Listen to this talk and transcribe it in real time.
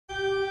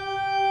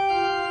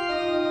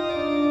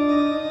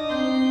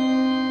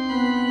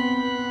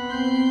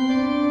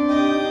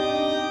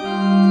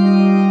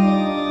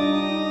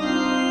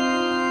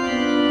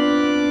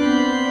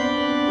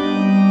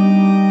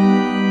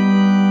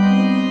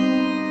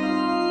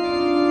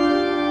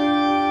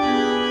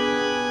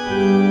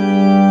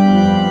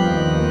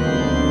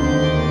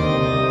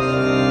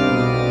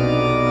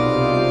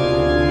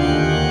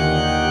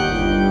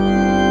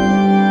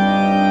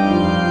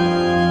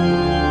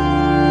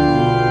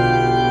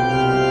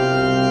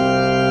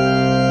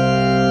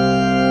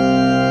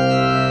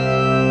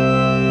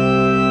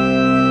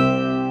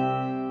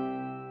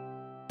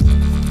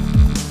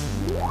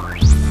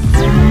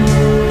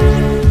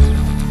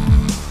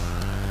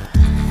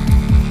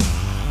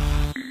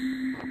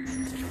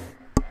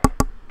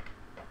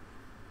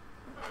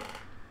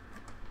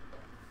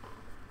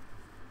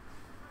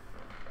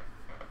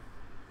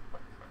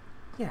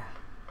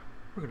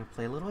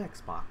play a little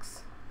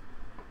Xbox.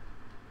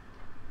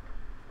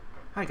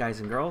 Hi guys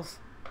and girls,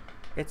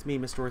 it's me,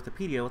 Mr.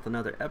 Orthopedia, with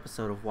another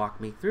episode of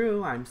Walk Me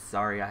Through. I'm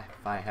sorry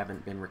if I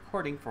haven't been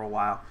recording for a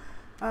while.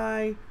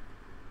 I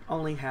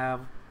only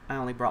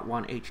brought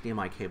one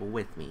HDMI cable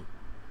with me.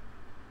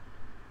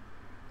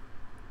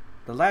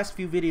 The last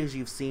few videos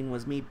you've seen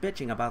was me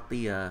bitching about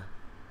the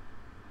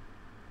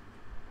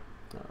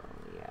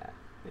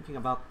bitching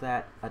about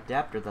that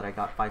adapter that I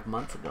got 5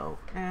 months ago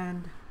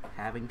and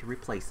having to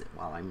replace it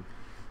while I'm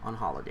on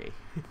holiday.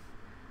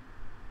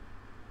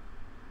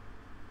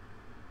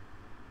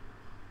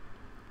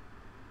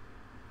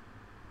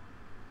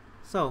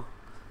 So,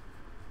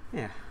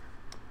 yeah.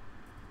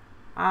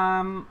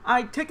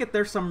 I take it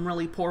there's some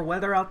really poor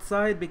weather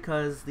outside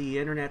because the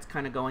internet's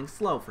kind of going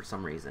slow for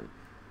some reason.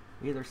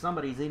 Either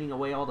somebody's eating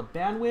away all the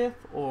bandwidth,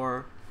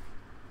 or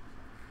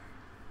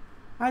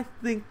I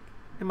think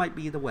it might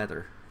be the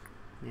weather.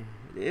 Yeah,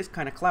 it is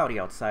kind of cloudy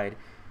outside,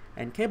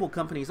 and cable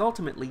companies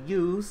ultimately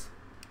use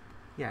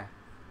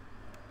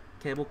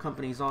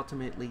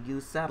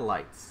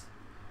satellites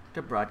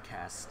to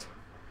broadcast.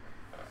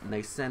 And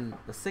they send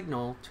the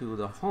signal to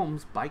the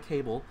homes by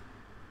cable,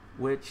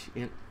 which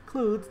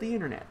includes the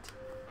internet.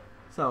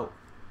 So,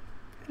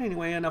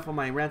 anyway, enough of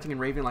my ranting and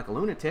raving like a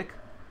lunatic.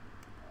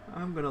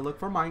 I'm gonna look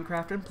for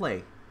Minecraft and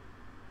play.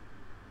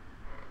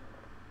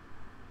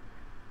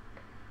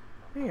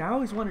 Hey, I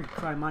always wanted to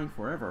try Miner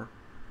Forever.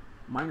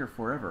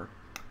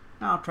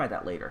 I'll try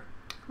that later.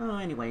 Oh,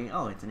 anyway,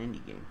 it's an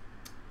indie game.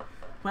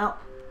 Well,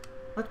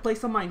 let's play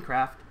some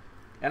Minecraft.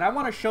 And I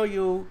want to show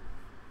you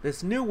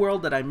this new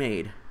world that I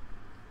made.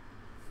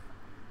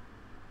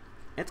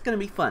 It's gonna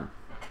be fun,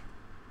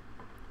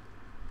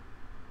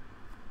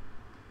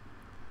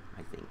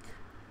 I think.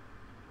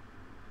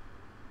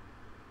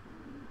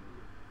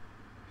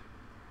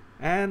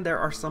 And there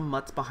are some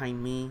mutts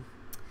behind me.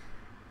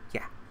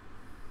 Yeah.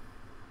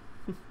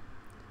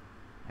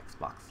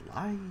 Xbox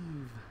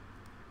Live.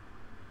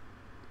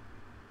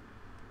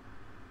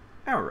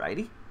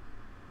 Alrighty.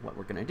 What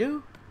we're gonna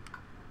do,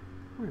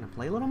 we're gonna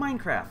play a little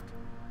Minecraft.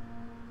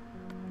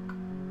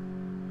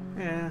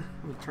 Yeah,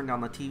 let me turn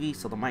down the TV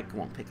so the mic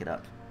won't pick it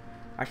up.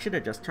 I should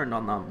have just turned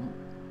on the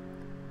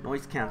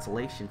noise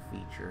cancellation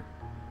feature.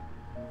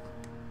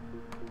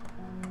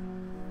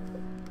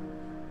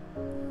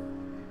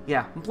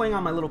 Yeah, I'm playing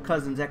on my little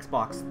cousin's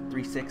Xbox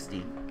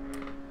 360.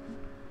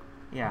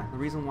 Yeah, the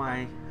reason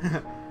why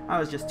I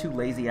was just too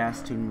lazy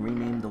ass to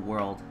rename the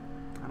world.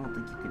 I don't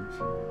think you can.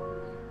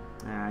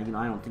 I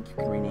don't think you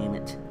can rename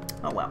it.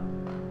 Oh well.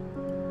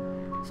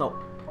 So,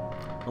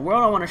 the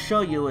world I want to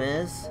show you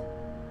is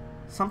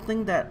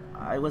something that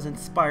I was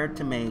inspired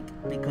to make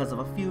because of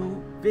a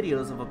few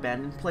videos of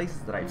abandoned places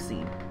that I've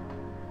seen.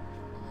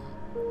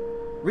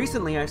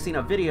 Recently, I've seen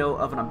a video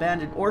of an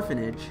abandoned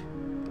orphanage.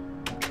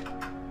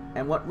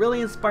 And what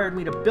really inspired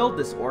me to build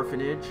this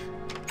orphanage,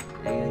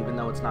 even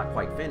though it's not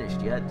quite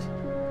finished yet,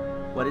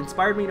 what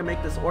inspired me to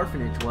make this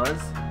orphanage was,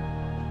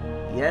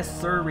 yes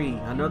sirree,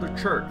 another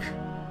church.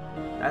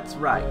 That's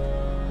right.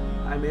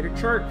 I made a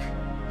church.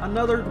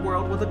 Another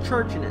world with a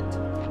church in it.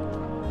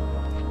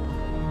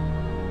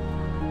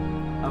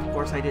 Of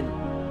course, I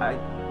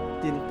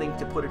didn't think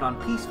to put it on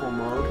peaceful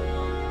mode,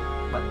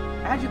 but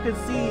as you can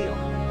see,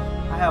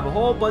 I have a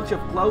whole bunch of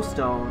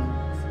glowstones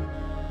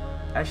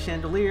as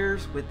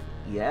chandeliers with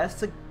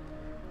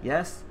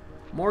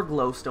more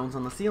glowstones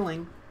on the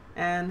ceiling,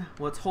 and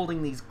what's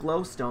holding these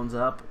glowstones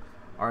up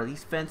are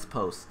these fence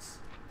posts.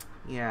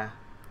 Yeah.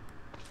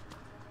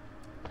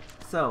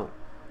 So,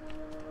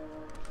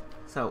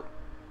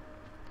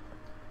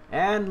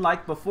 and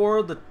like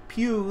before, the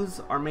pews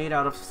are made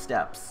out of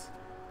steps.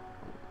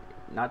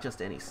 Not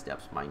just any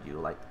steps, mind you,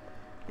 like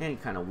any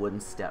kind of wooden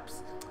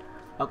steps.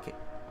 Okay.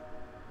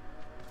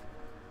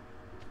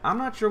 I'm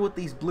not sure what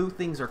these blue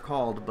things are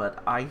called,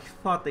 but I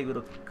thought they would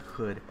look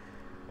good.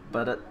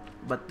 But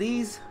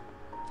these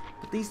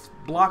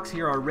blocks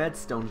here are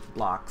redstone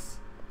blocks,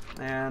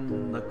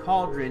 and the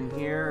cauldron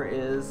here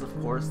is,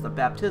 of course, the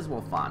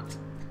baptismal font.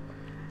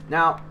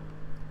 Now,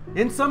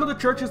 in some of the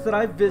churches that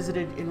I've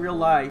visited in real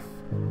life,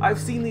 I've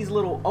seen these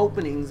little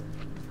openings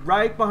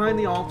right behind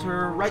the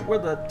altar, right where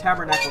the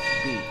tabernacle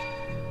should be.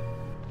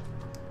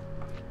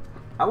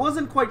 I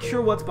wasn't quite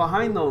sure what's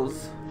behind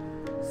those,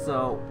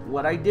 so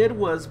what I did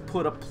was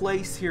put a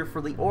place here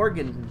for the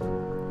organ.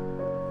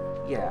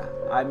 Yeah,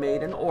 I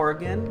made an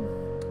organ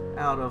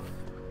out of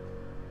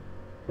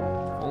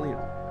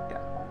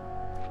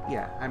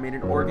I made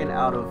an organ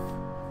out of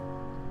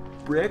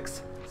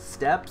bricks,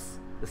 steps,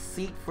 the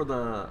seat for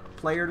the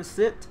player to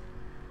sit,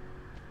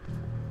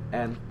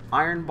 and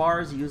iron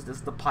bars used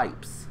as the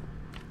pipes.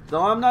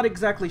 Though I'm not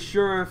exactly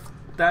sure if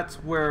that's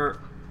where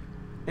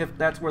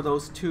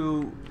those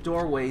two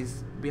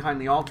doorways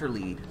behind the altar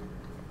lead.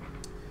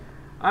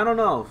 I don't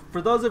know.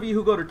 For those of you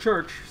who go to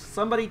church,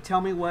 somebody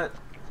tell me what's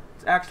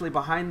actually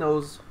behind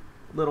those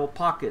little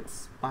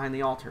pockets behind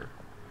the altar.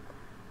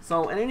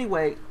 So, and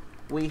anyway,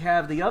 we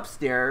have the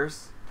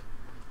upstairs,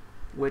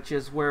 which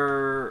is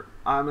where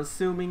I'm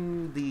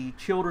assuming the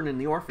children in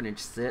the orphanage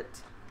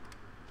sit.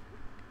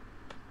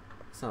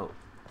 So,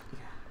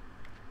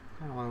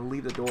 I don't want to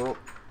leave the door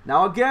open.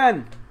 Now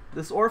again,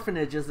 this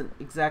orphanage isn't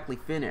exactly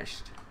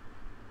finished.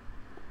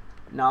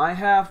 Now I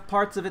have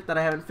parts of it that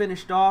I haven't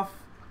finished off.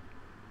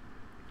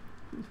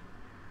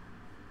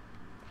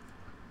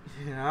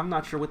 Yeah, I'm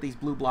not sure what these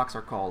blue blocks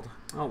are called.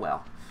 Oh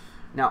well.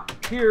 Now,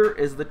 here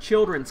is the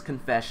children's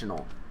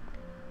confessional.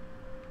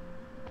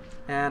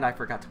 And I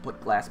forgot to put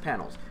glass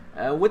panels.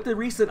 With the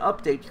recent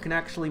update, you can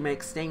actually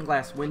make stained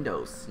glass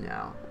windows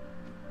now.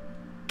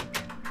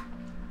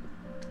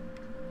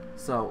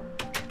 So,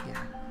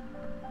 yeah.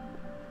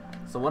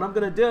 So what I'm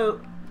gonna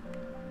do,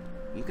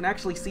 you can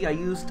actually see I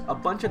used a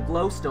bunch of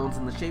glowstones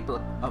in the shape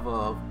of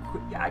a...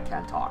 Yeah, I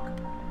can't talk.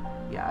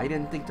 Yeah, I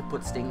didn't think to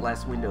put stained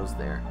glass windows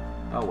there.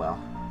 Oh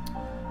well.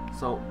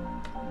 So,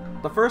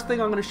 the first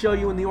thing I'm going to show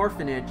you in the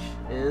orphanage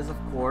is, of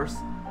course,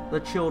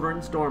 the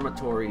children's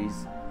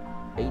dormitories,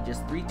 ages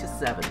 3 to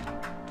 7.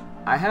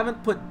 I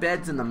haven't put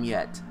beds in them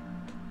yet.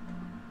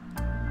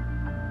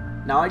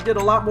 Now, I did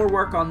a lot more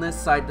work on this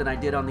side than I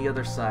did on the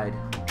other side.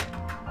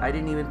 I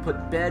didn't even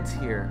put beds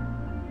here.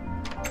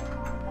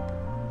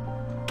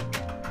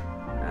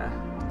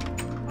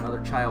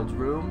 Another child's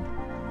room.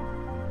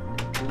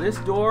 This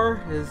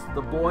door is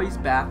the boys'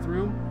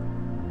 bathroom,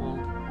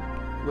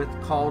 with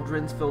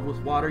cauldrons filled with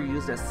water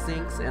used as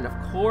sinks, and of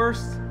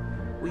course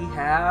we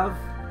have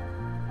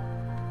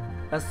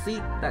a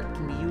seat that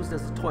can be used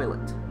as a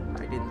toilet.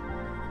 I didn't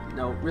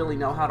really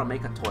know how to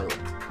make a toilet,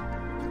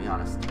 to be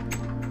honest.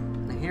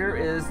 And here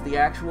is the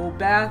actual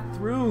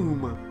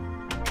bathroom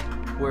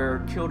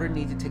where children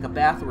need to take a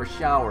bath or a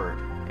shower,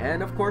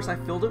 and of course I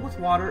filled it with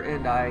water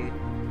and I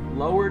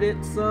lowered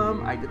it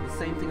some. I did the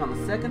same thing on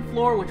the second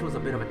floor, which was a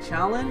bit of a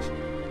challenge,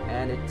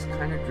 and it's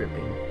kind of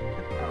dripping.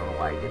 I don't know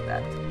why I did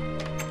that.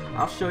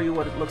 I'll show you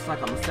what it looks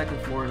like on the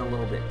second floor in a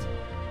little bit.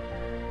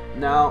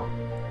 Now,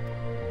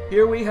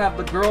 here we have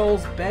the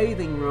girls'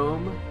 bathing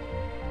room,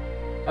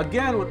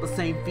 again with the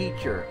same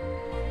feature.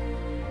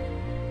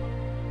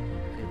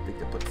 I didn't think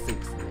to put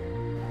sinks there.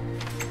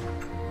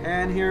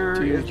 And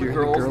here is the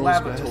girls'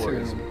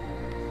 lavatories.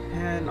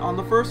 And on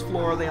the first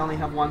floor, they only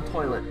have one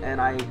toilet, and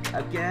I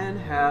again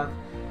have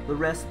the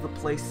rest of the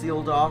place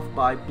sealed off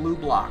by blue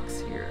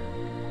blocks here.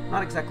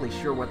 Not exactly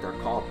sure what they're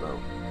called though.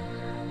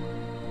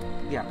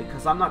 Yeah,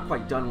 because I'm not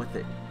quite done with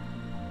it.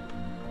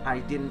 I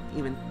didn't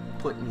even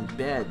put any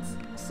beds.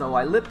 So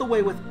I lit the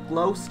way with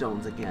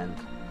glowstones again.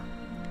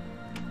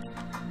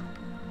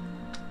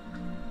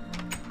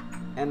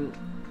 And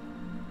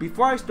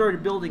before I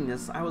started building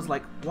this, I was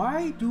like,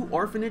 why do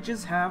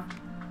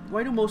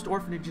most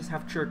orphanages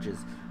have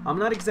churches? I'm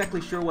not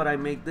exactly sure what I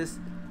made this.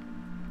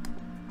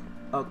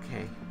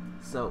 Okay,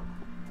 so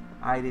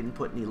I didn't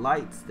put any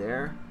lights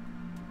there.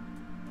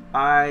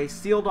 I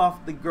sealed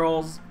off the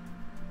girls'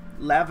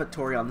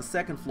 lavatory on the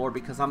second floor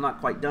because I'm not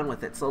quite done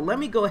with it. So let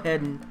me go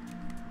ahead and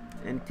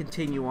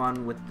continue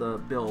on with the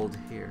build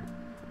here.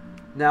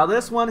 Now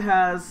this one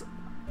has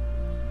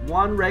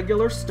one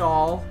regular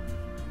stall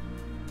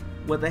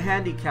with a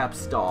handicap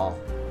stall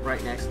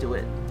right next to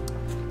it.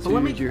 So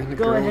let me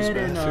go ahead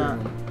and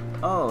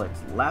oh,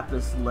 it's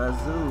lapis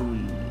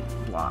lazuli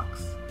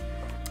blocks.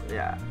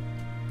 Yeah.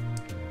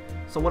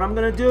 So what I'm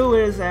gonna do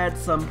is add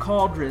some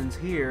cauldrons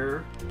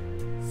here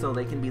so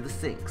they can be the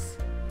sinks.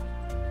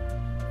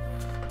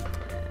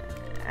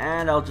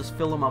 And I'll just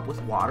fill them up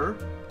with water.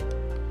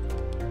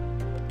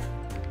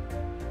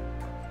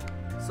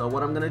 So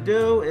what I'm gonna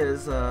do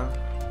is oh,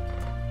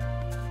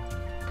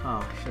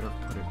 I should have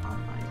put it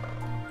on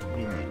my menu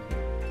here.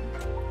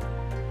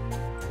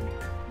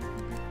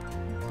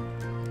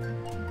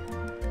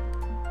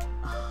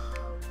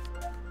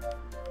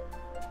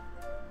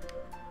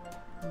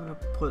 I'm gonna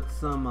put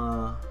some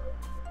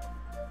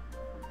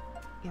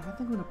yeah, I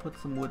think I'm gonna put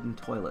some wooden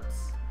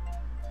toilets.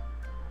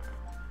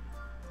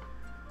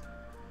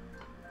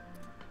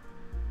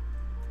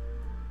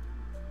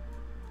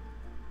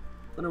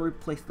 I'm gonna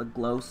replace the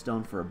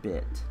glowstone for a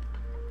bit.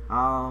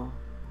 I'll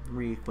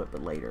re-equip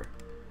it later.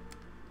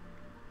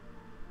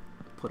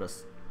 Put a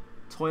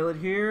toilet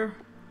here.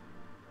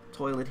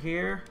 Toilet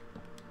here.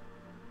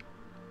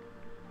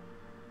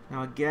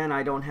 Now again,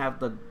 I don't have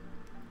the...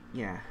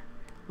 Yeah.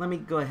 Let me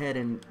go ahead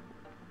and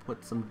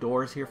put some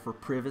doors here for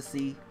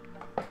privacy.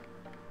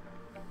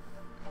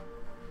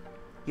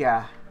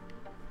 Yeah.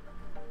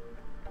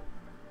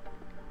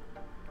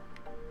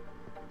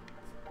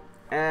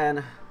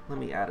 And let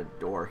me add a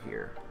door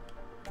here.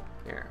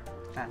 There.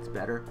 That's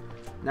better.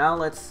 Now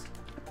let's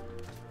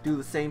do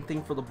the same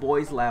thing for the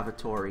boys'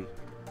 lavatory.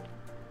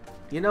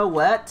 You know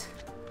what?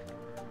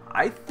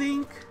 I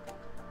think...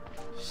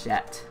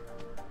 Shit.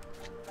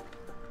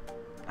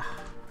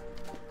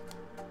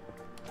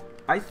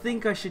 I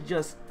think I should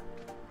just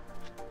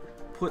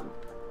put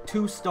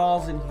 2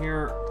 stalls in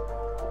here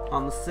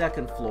on the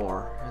second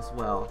floor as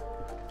well.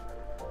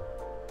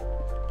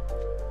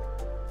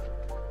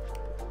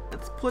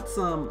 Let's put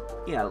some,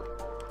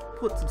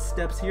 put some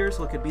steps here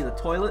so it could be the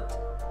toilet.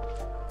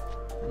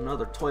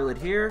 Another toilet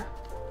here.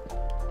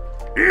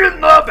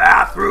 In the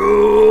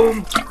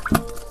bathroom!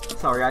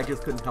 Sorry, I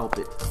just couldn't help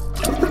it. 3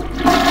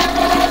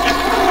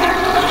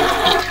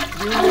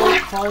 more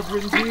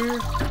cauldrons here.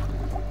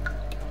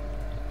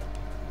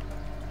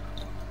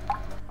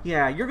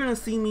 yeah, you're gonna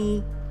see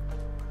me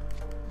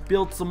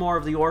build some more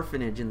of the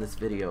orphanage in this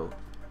video.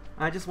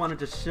 I just wanted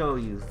to show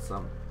you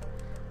some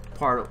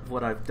part of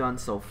what I've done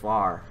so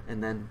far,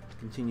 and then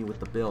continue with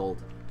the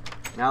build.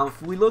 Now,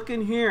 if we look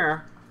in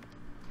here,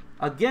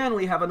 again,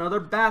 we have another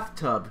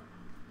bathtub,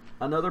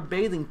 another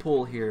bathing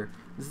pool here.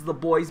 This is the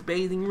boys'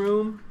 bathing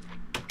room,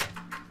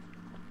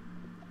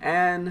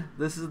 and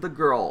this is the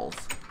girls'.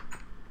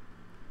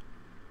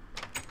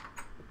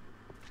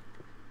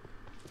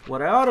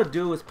 What I ought to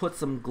do is put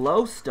some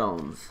glow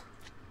stones.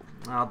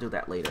 I'll do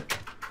that later.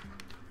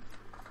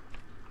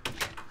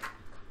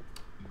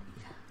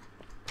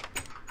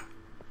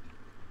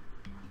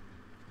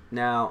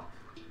 Now,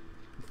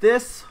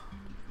 this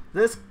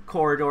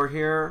corridor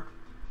here,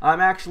 I'm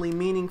actually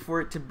meaning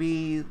for it to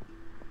be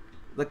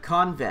the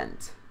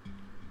convent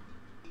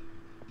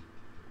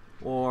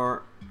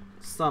or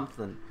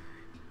something.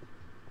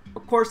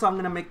 Of course, I'm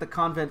gonna make the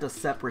convent a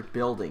separate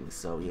building,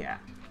 so yeah.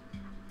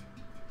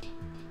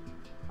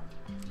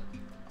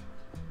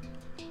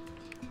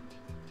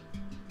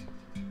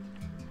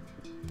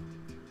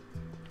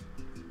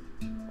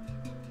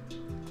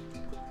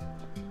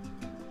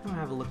 I'll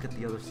have a look at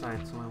the other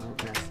side so I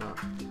won't mess up.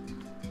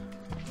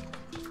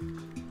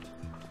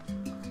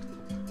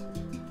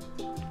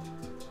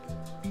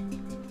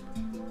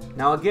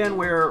 Now again,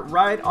 we're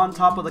right on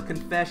top of the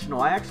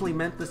confessional. I actually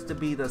meant this to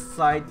be the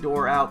side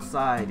door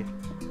outside,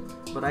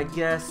 but I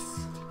guess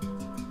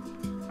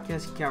you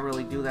can't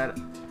really do that.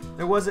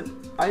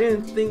 I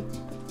didn't think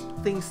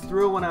things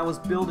through when I was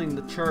building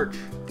the church.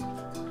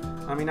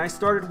 I mean, I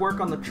started work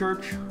on the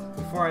church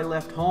before I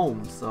left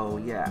home, so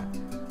yeah.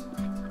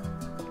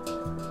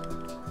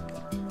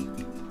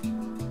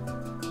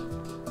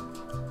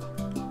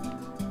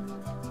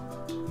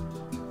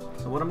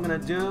 So what I'm gonna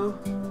do,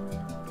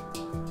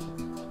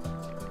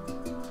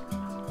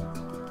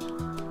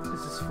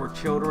 this is for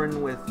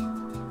children with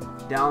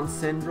Down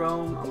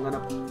syndrome. I'm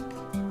gonna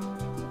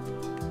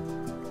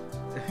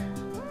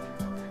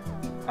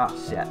ah,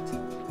 shit.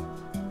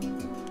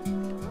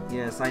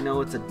 Yes, I know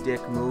it's a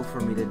dick move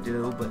for me to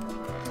do, but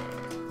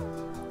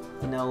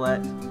you know what?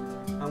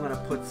 I'm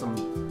gonna put some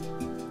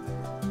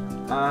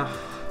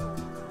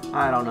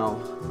I don't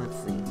know. Let's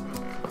see.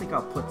 I think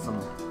I'll put some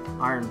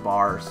iron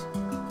bars.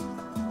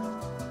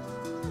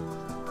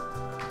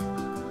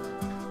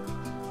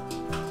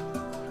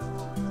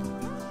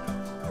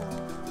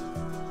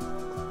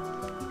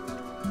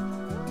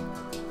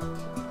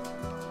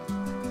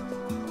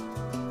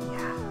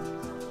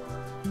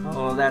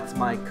 Oh, that's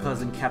my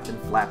cousin Captain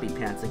Flappy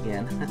Pants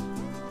again.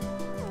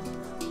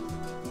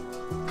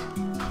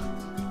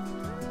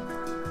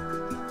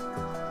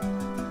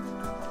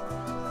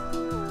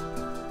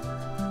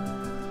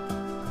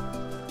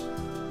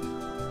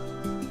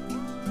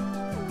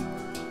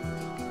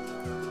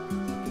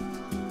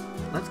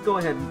 Let's go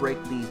ahead and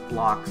break these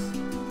blocks.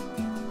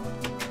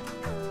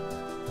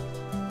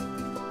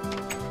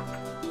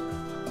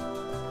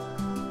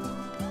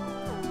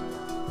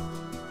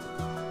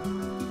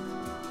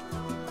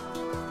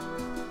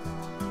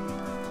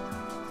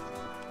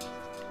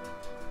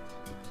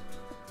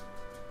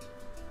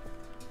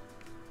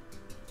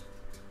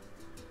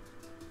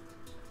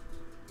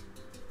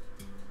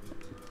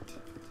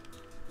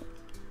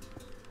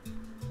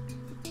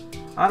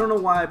 I don't know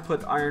why I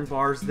put iron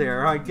bars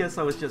there. I guess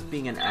I was just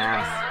being an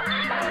ass.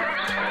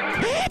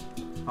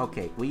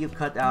 Okay, will you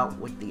cut out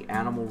with the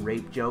animal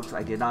rape jokes?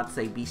 I did not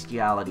say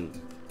bestiality.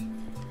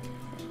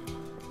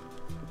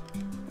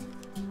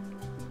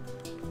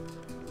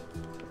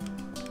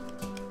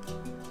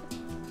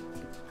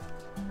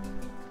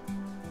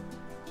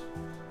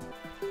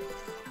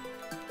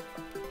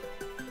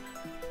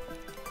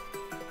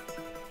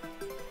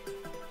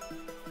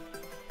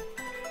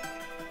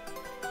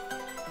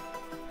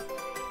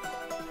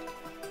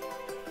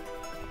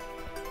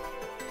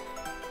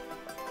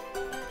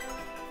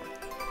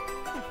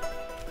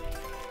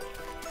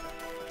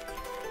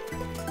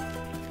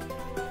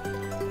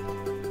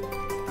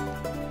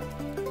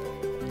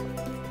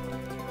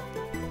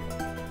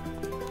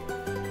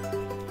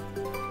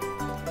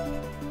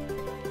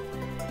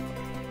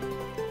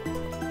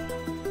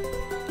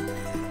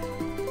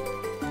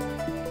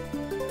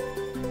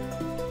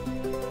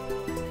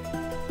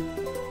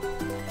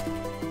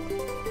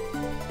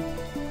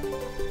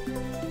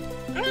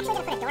 I'm actually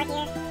going to put a door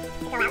here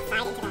to go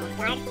outside into the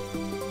yard.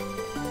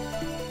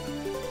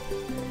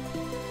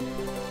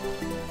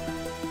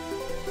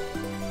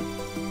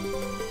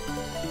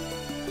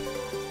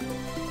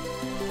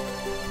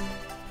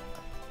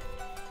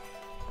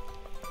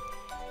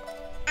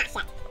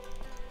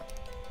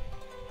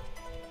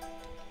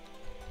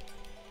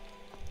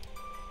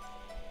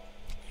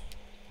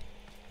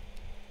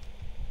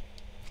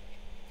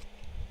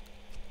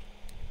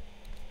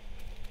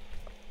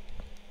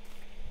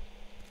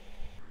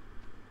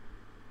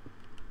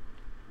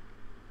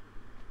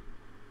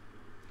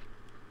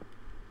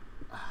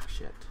 Ah,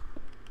 shit. Shit.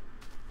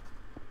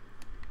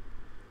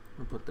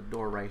 I'll put the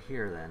door right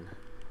here then.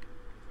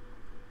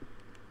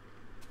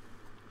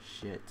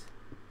 Shit.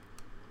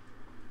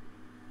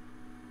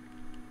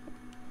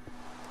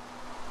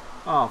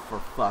 Oh, for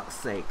fuck's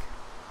sake.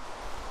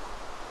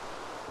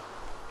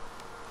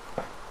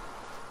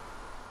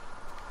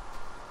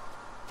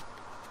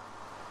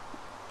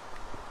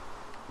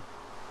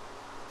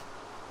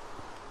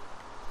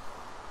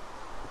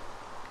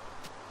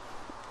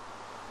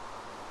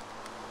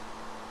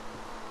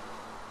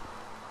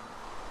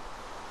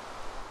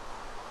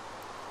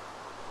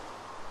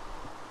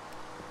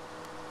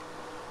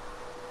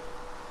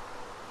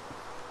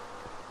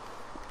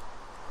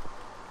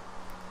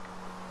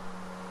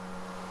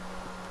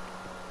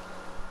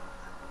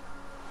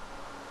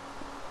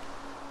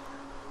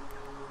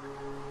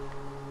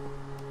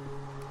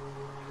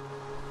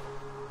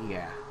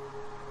 Yeah.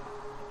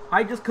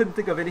 I just couldn't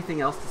think of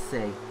anything else to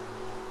say.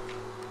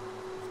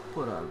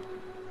 Put a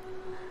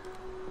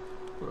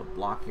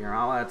block here.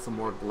 I'll add some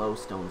more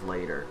glowstones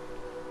later.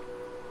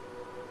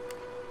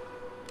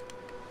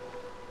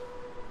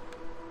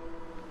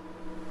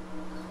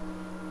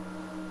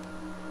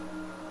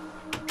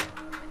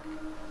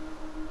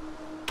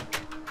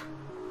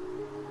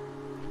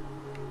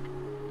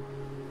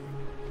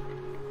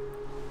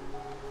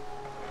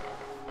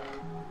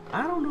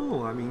 I don't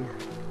know, I mean...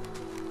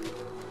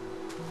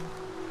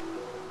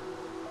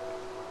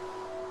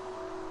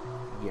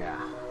 Yeah.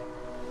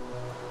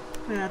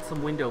 Add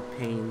some window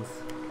panes.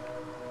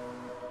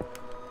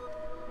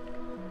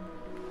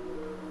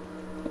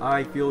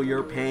 I feel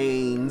your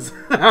pains.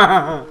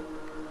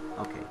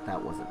 Okay,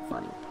 that wasn't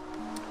funny.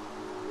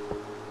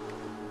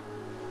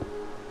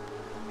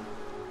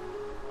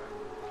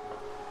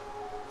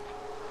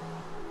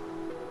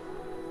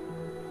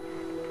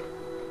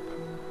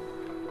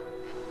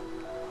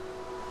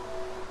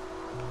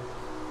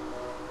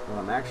 What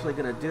I'm actually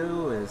gonna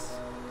do is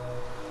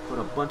put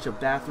a bunch of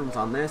bathrooms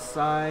on this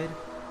side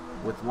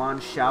with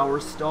one shower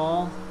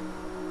stall.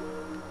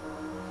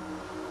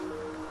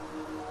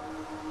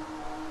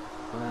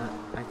 But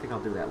I think I'll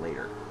do that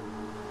later.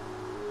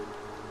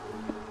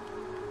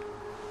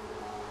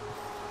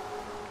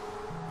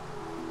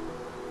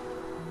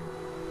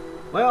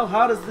 Well,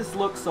 how does this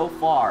look so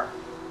far?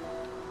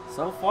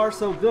 So far,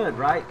 so good,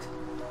 right?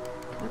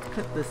 Let's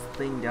cut this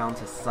thing down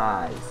to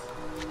size.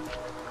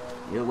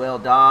 You will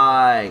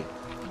die.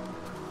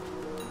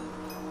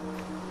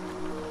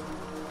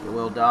 You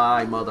will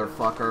die,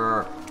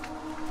 motherfucker.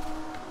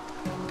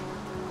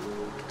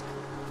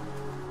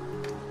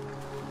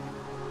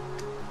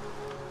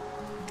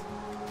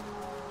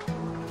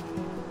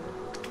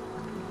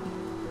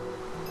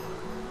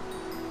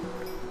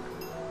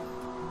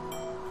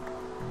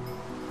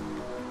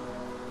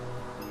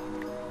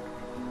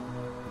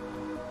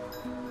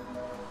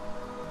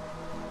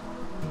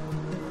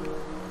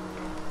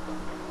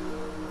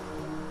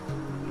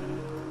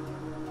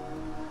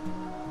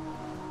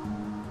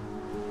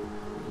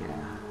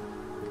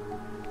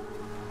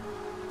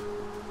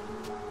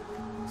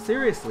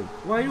 Seriously,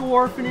 why do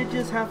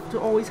orphanages have to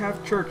always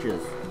have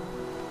churches?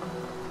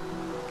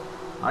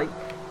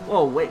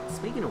 Whoa, wait,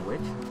 speaking of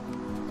which,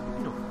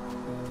 you know,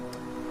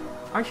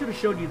 I should have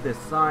showed you this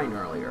sign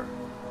earlier.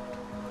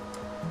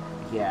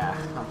 Yeah,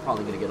 I'm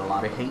probably gonna get a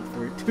lot of hate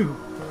for it too.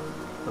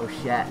 Oh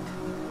shit.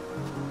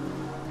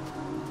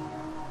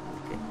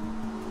 Okay.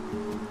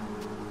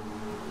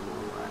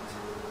 Alright.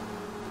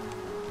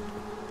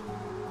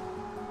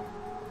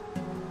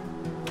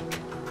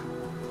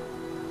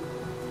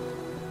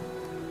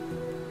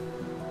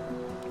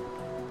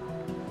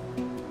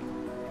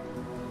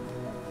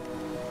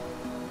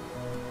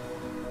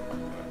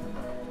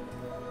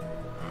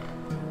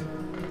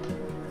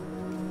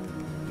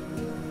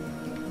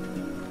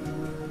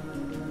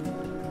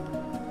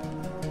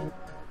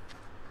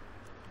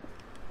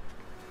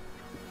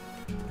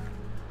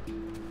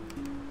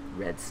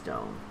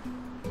 Redstone.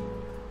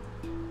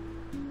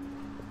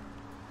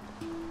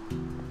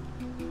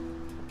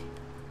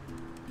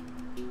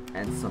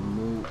 And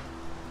some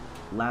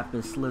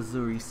lapis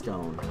lazuli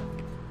stone.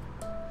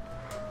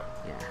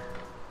 Yeah.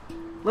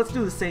 Let's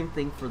do the same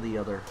thing for the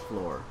other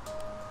floor.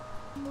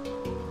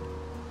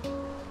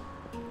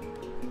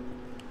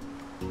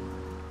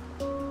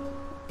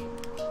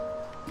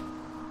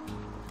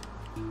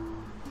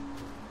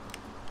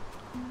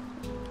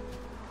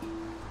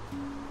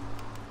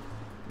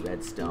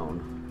 Redstone.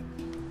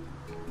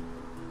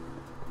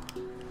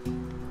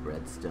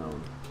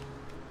 Redstone.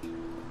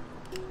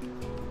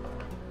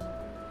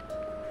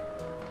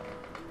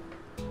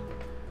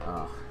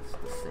 Oh, it's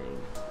the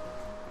same.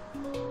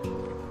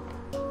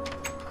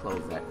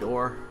 Close that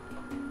door.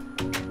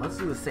 Let's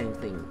do the same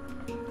thing.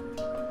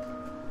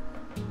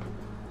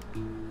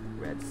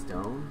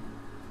 Redstone.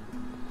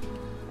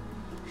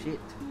 Shit.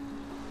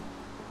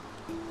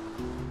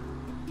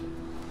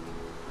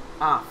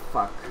 Ah,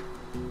 fuck.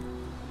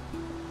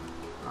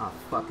 Ah,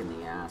 fuck in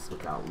the ass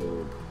without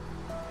lube.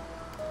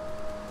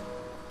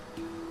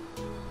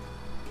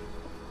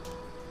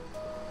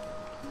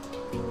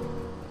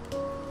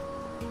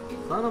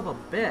 Son of a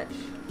bitch.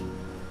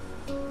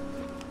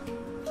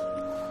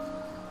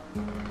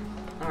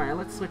 Alright,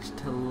 let's switch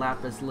to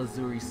lapis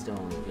lazuli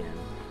stone again.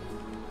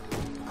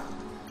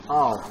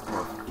 Oh,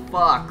 for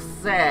fuck's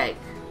sake.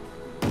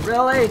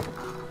 Really?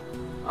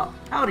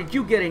 How did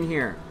you get in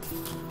here?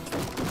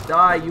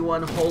 Die, you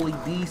unholy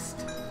beast.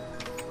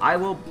 I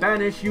will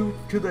banish you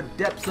to the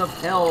depths of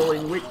hell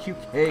in which you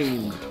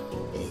came.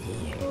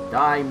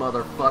 Die,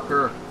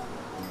 motherfucker.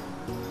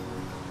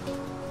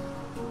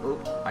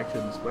 Oh, I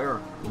shouldn't swear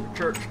in a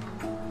church.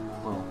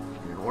 Well,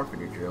 in an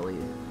orphanage, really.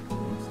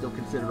 It's still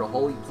considered a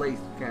holy place.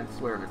 You can't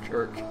swear in a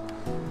church.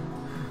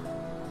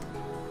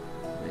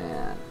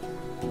 Man.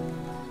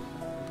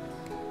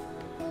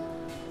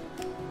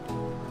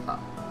 Oh,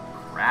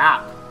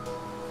 crap.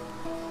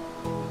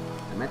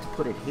 I meant to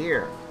put it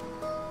here.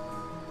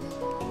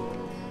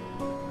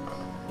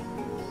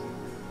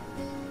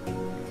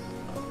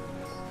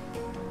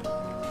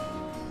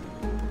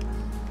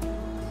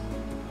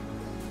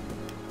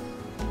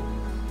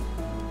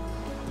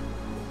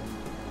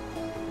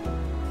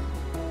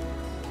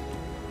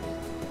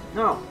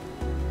 No.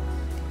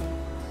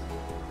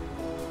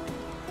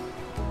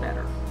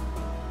 Better.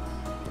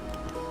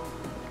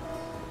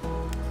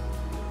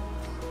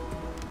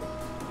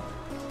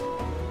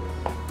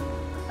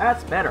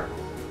 That's better.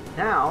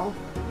 Now,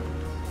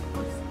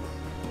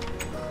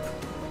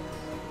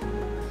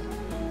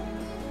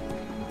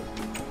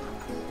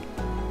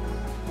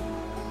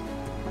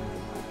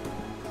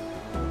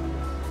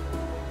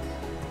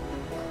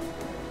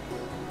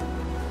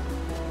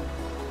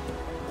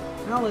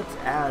 let's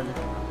add,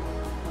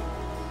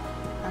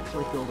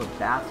 actually build a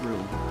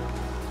bathroom.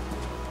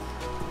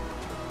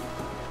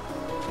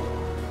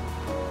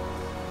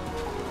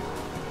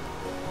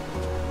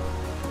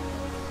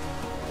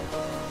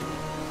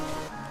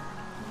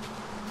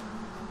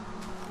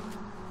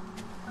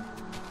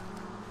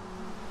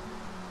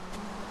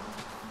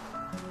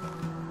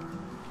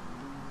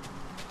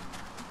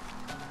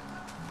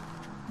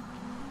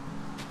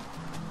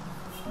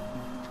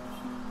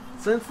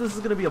 Since this is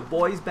going to be a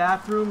boys'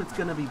 bathroom, it's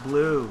going to be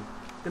blue.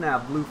 It's going to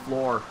have blue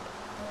floor.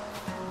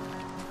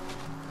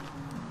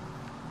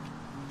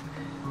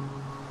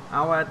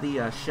 I'll add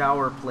the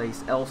shower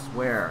place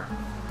elsewhere.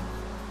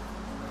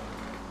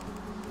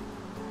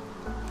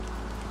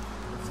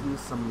 Let's use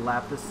some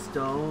lapis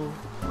stone,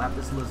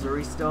 lapis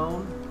lazuli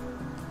stone.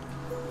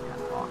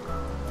 Can't talk.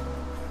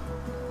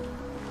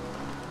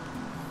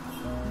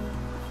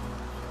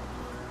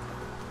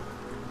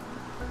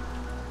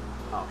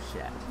 Oh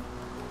shit.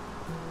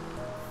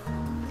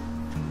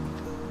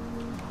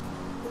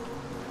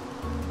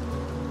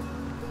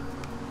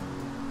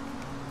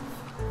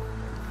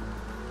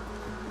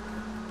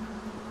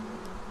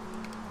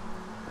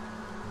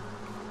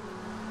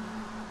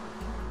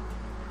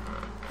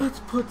 Let's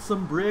put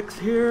some bricks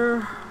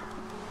here.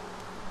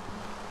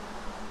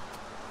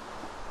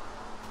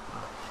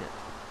 Oh, shit.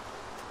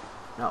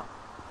 No.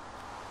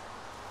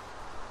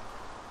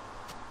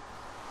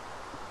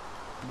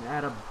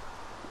 Add a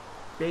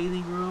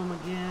bathing room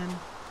again.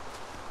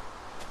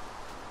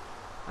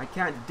 I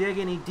can't dig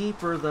any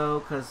deeper though,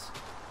 because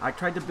I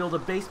tried to build a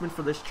basement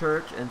for this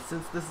church, and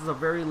since this is a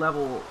very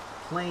level,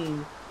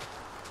 plain,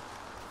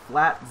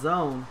 flat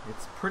zone,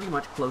 it's pretty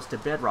much close to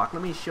bedrock.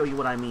 Let me show you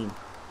what I mean.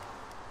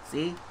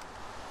 See?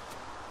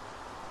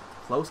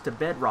 Close to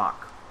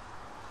bedrock.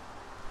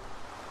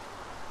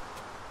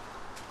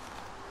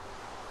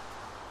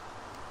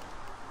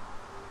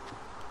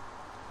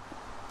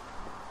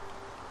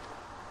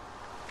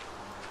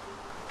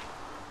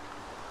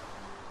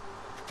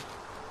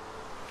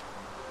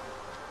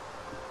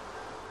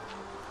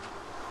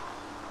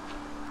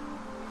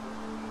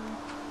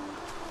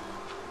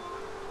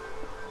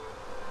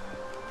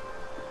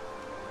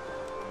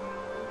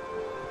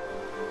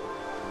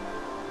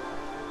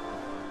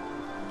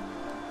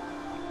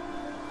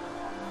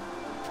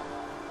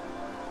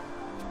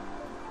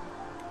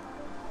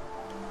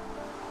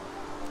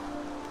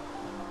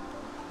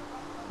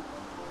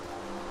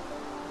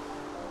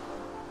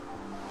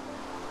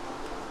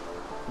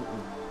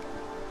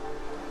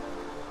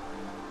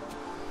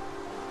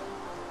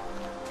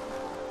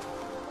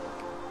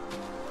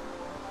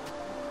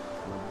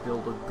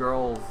 We'll build a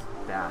girl's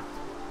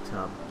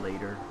bathtub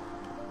later.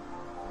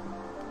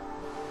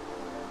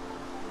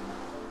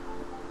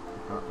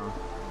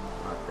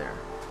 Not there.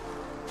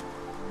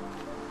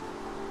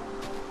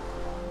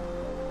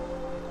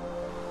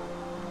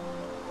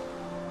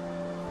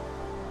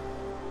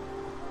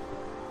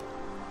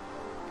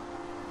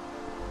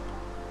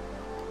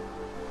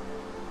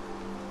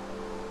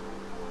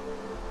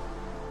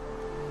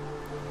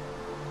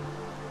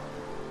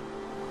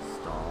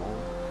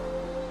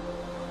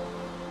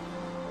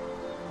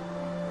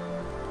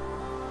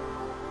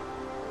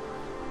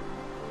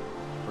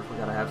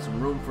 Gotta have some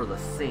room for the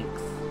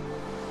sinks. It's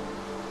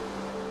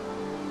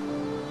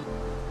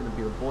gonna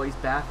be the boys'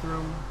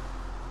 bathroom.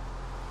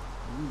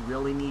 We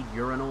really need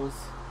urinals.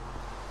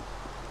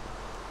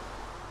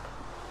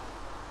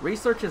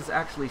 Research has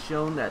actually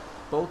shown that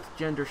both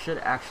genders should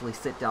actually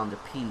sit down to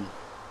pee.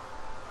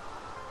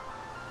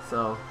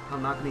 So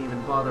I'm not gonna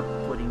even bother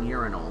putting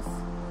urinals.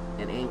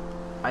 And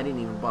I didn't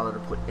even bother to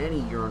put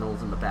any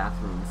urinals in the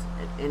bathrooms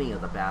at any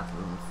of the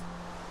bathrooms.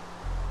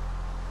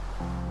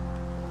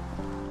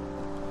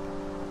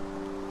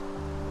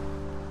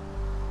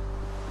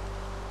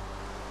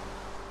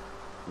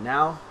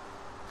 Now,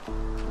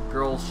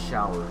 girls'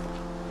 shower.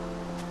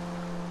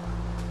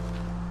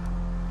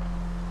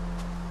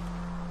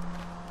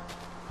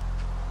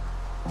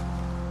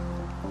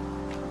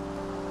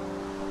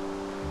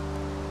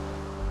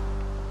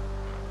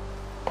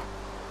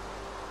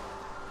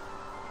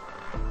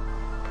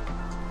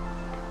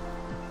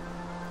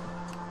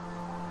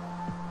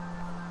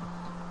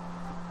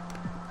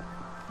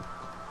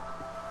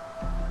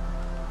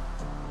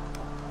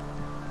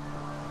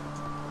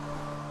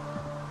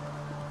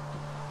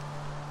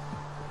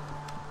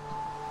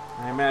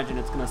 I imagine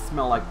it's gonna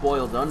smell like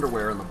boiled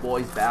underwear in the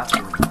boys'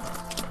 bathroom.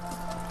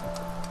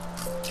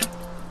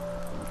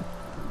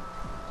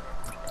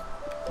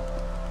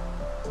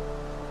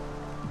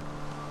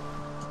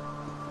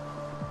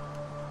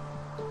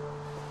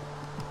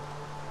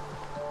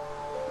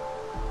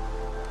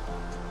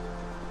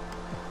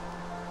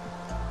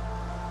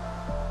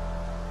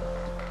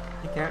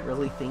 I can't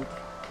really think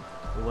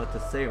what to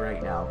say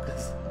right now,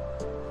 because,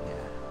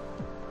 yeah,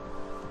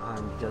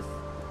 I'm just...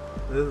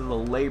 This is a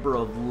labor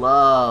of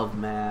love,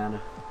 man.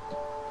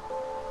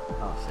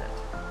 Oh, shit.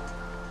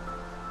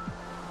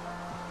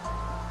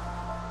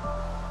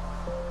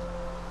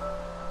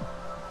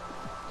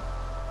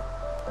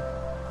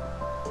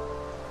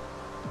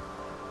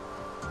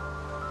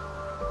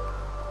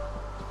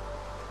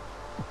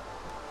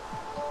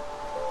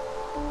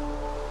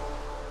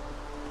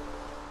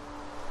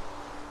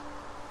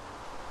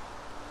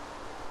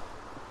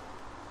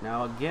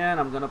 Now again,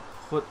 I'm gonna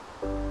put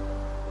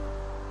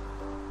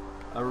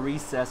a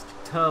recessed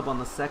tub on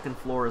the second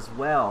floor as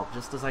well,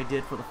 just as I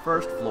did for the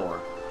first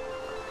floor.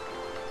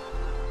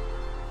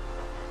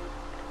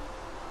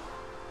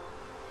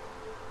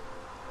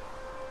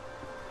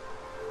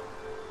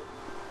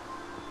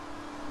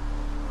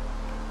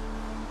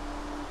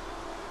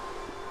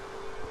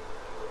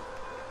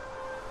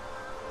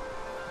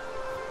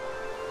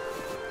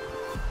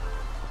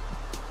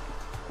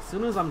 As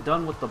soon as I'm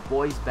done with the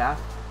boys'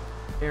 bath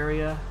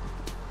area,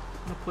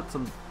 I'm gonna put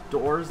some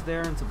doors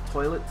there and some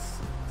toilets,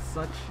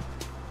 such.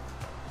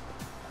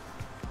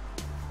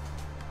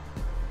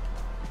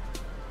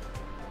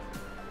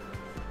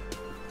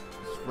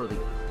 For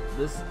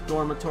this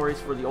dormitory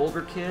is for the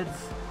older kids.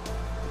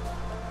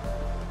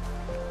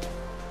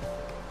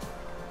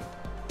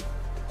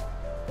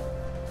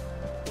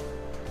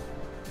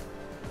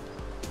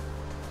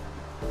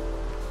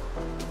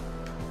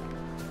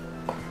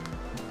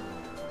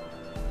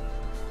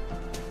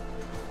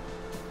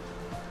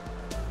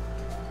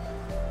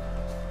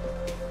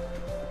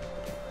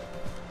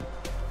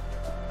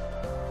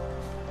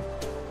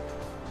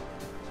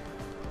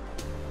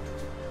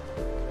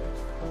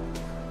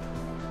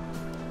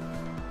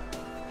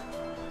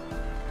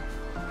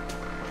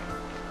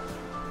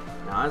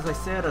 Now, as I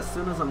said, as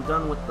soon as I'm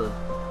done with the...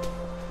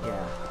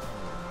 Yeah.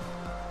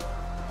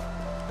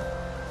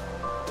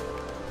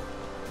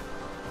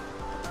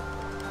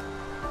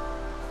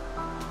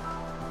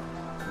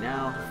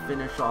 Now, to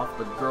finish off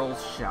the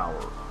girls'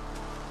 shower.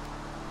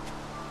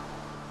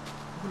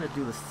 I'm gonna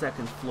do the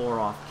second floor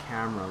off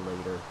camera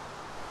later.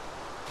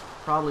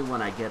 Probably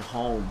when I get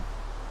home.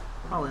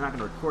 Probably not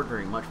gonna record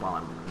very much while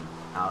I'm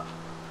out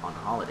on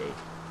holiday.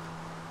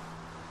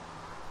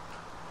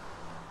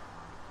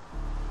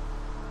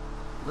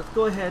 Let's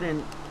go ahead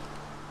and...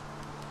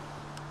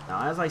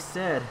 Now, as I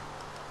said,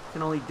 you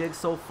can only dig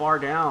so far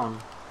down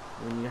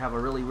when you have a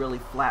really, really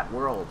flat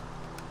world.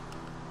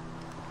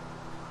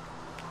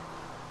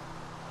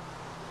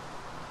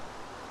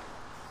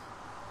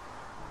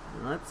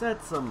 And let's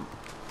add some...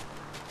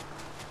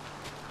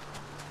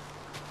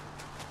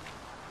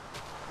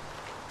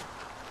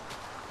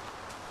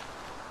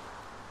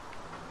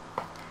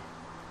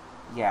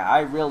 Yeah, I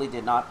really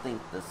did not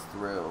think this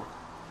through.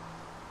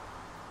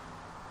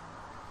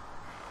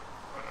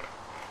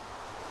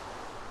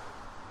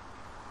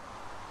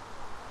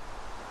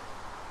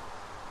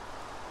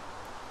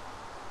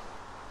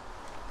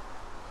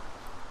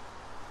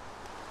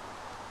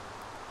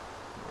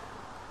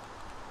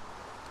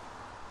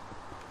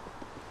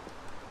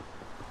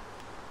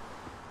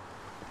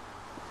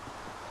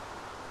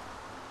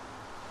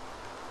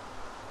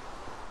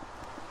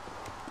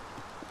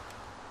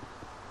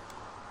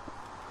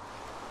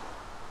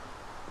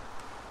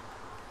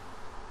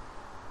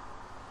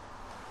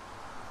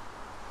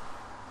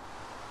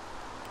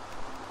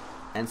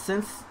 And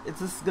since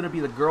this is going to be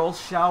the girls'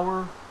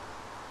 shower,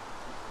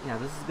 yeah,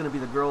 this is going to be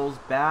the girls'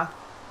 bath.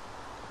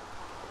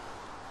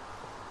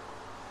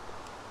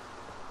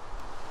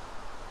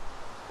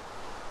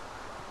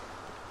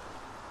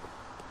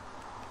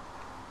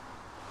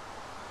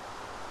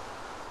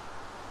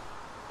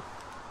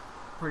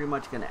 Pretty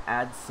much going to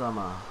add some,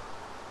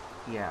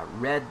 yeah,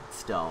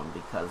 redstone,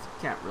 because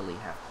you can't really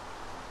have...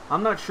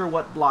 I'm not sure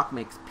what block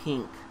makes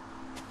pink.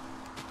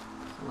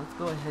 So let's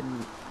go ahead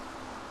and...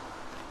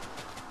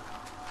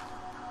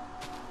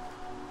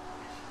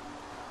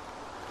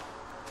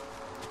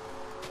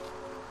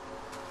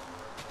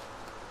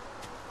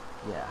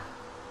 Yeah.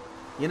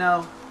 You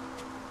know,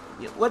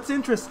 what's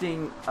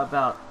interesting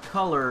about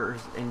colors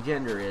and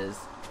gender is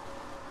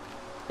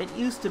It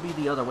used to be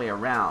the other way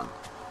around.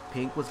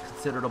 Pink was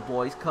considered a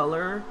boy's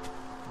color,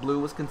 blue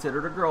was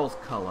considered a girl's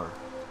color.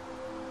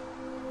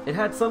 It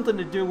had something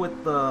to do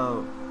with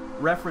the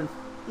reference,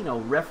 you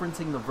know,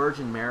 referencing the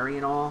Virgin Mary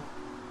and all.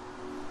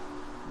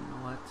 You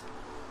know what?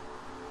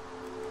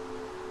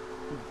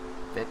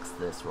 Fix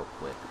this real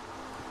quick.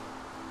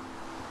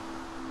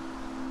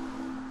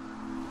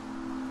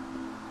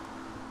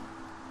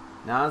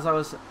 Now, as I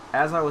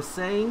was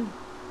saying,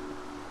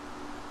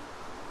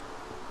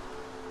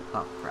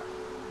 oh crap.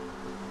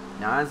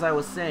 Now, as I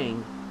was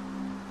saying,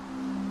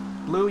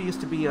 blue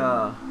used to be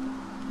a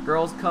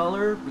girl's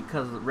color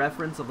because of the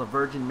reference of the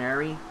Virgin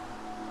Mary.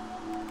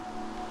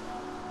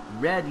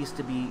 Red used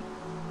to be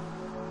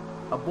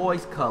a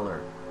boy's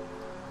color.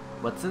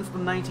 But since the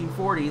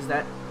 1940s,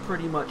 that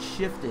pretty much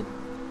shifted.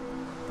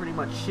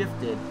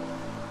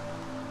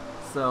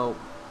 So,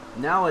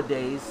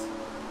 nowadays,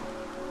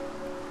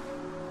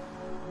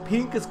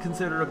 pink is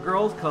considered a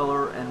girl's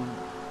color,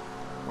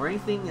 or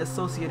anything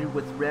associated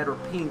with red or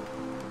pink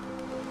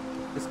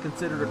is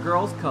considered a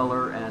girl's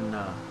color, and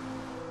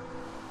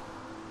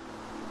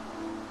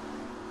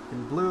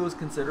blue is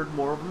considered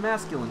more of a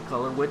masculine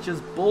color, which is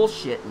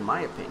bullshit in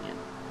my opinion.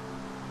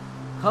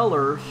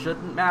 Color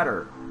shouldn't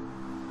matter.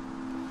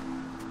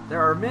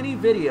 There are many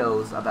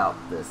videos about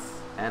this,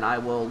 and I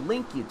will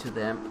link you to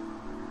them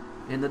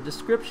in the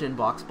description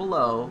box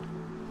below.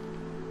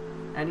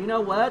 And you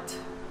know what?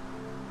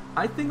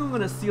 I think I'm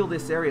going to seal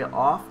this area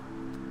off,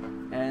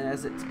 and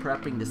as it's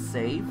prepping to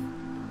save,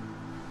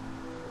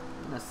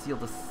 I'm going to seal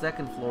the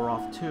second floor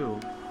off too.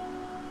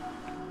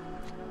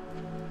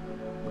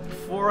 But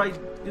before I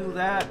do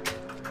that,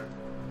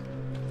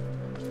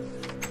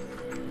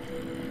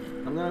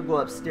 I'm going to go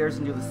upstairs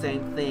and do the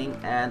same thing,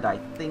 and I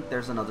think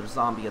there's another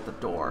zombie at the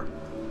door.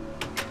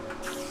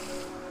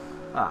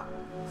 Ah,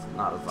 it's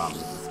not a zombie,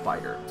 it's a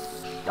spider.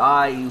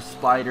 Die, you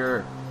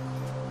spider!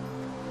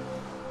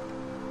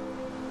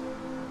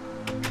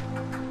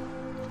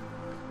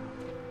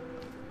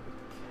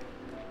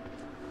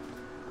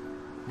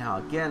 Now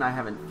again, I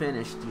haven't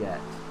finished yet.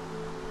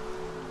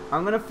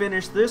 I'm gonna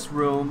finish this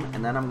room,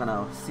 and then I'm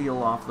gonna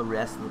seal off the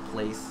rest of the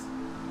place.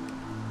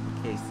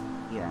 In case,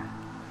 yeah.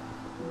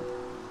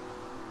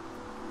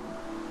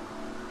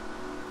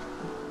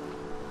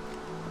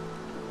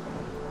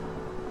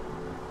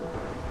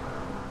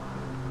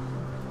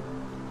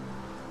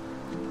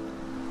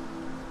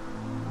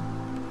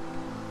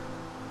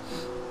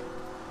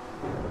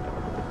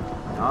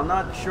 Now, I'm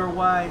not sure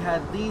why I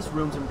had these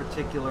rooms in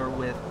particular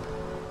with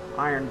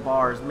iron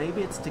bars.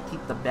 Maybe it's to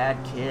keep the bad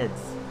kids.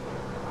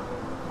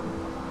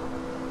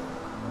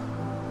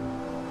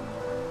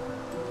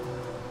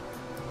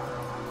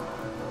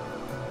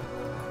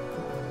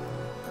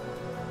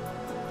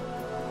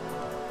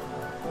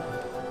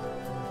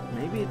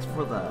 Maybe it's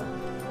for the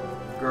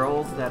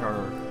girls that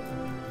are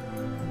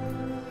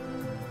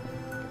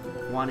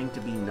wanting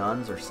to be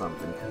nuns or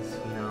something, because,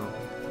 you know...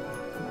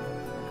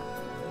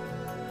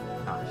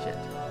 Ah, shit.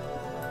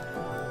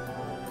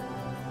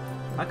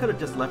 I could have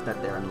just left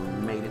that there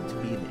and made it to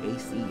be an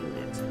AC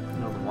unit. You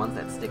know, the ones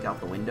that stick out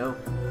the window.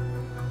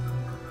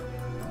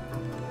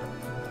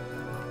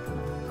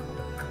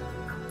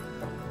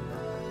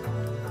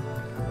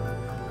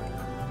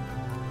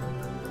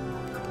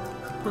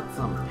 Put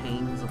some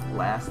panes of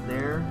glass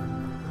there.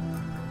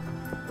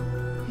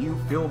 You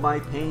feel my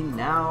pain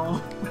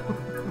now?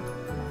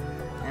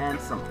 And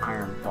some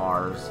iron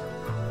bars.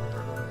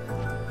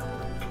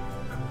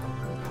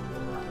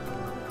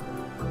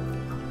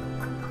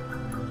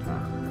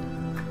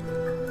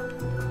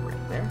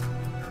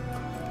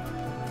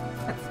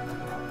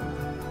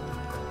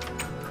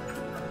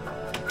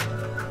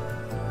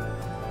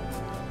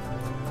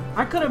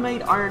 I could have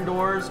made iron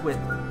doors with...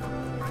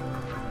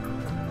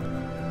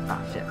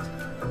 Ah, shit.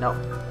 No.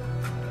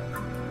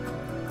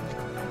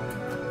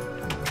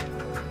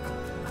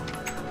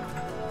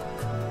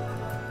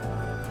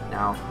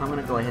 Now, I'm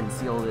gonna go ahead and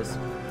seal this.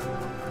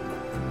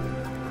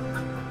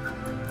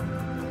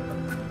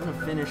 I'm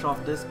gonna finish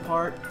off this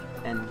part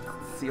and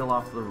seal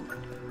off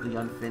the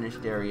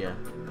unfinished area.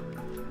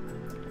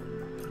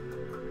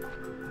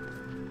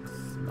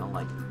 Smell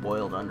like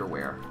boiled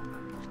underwear.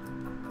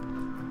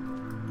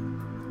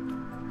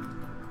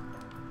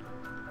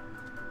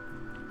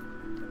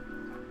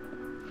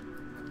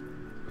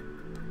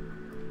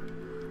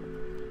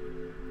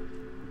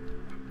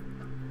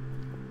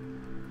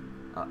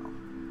 Uh-oh.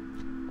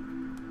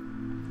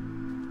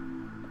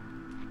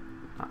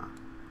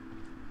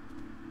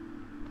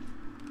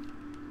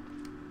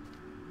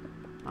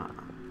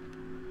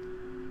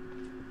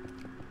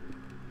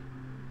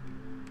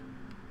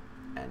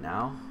 And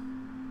now?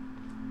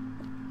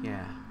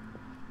 Yeah.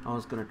 I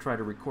was gonna try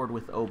to record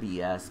with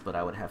OBS, but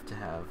I would have to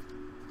have...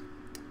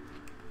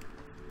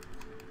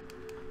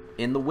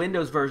 In the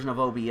Windows version of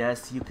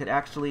OBS, you could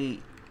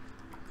actually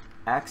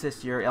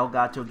access your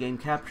Elgato Game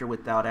Capture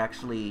without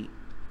actually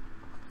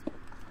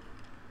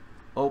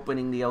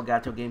opening the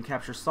Elgato Game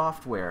Capture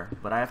software,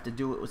 but I have to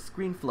do it with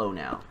ScreenFlow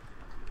now.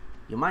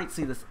 You might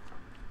see this...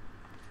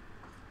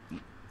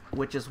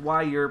 which is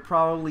why you're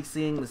probably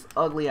seeing this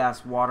ugly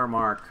ass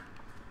watermark.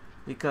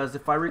 Because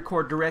if I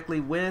record directly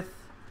with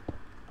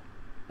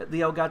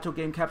the Elgato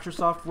game capture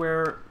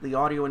software, the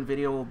audio and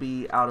video will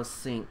be out of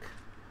sync.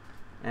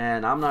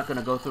 And I'm not going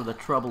to go through the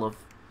trouble of...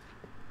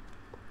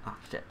 Ah,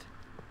 shit.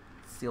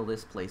 Seal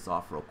this place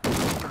off real quick.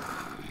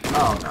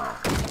 Oh, no.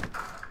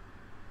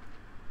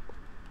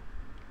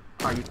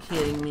 Are you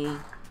kidding me?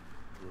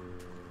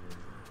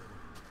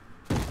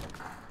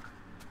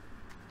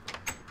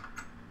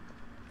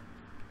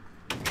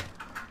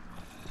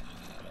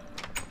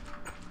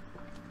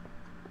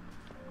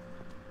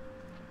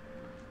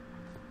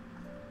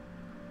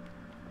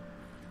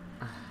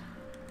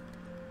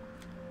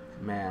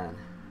 Man.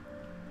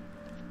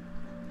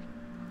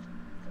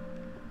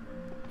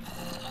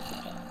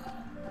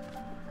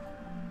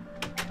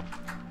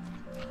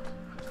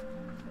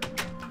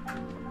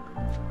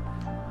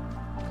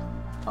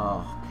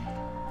 Oh,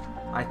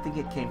 I think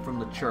it came from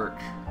the church.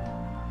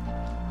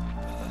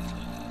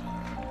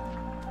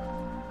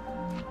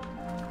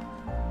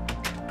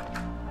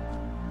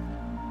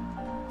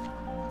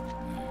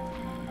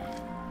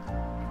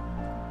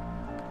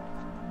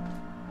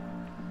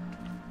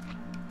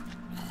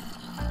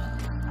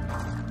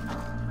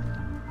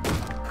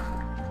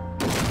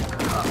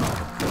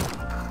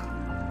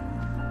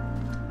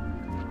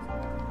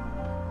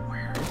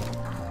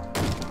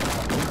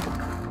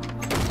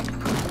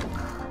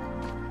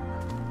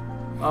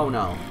 Oh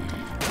no.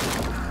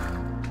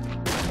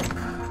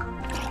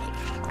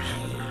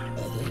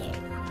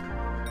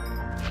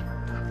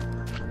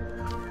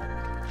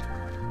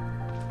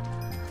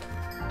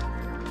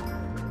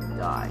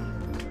 Die.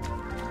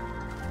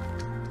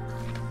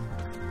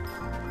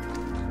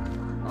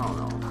 Oh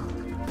no.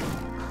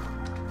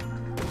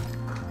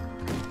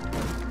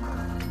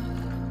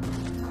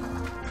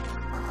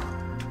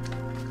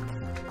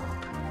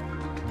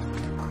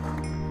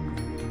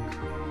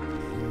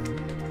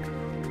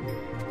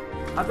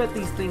 I bet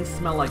these things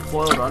smell like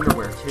boiled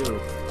underwear, too.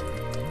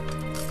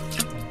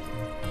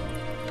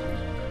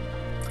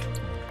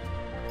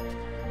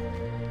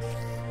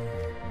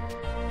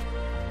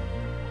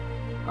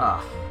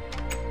 Ah.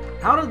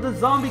 How did the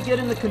zombie get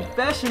in the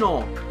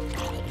confessional?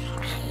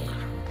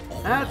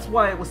 That's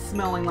why it was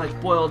smelling like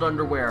boiled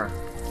underwear.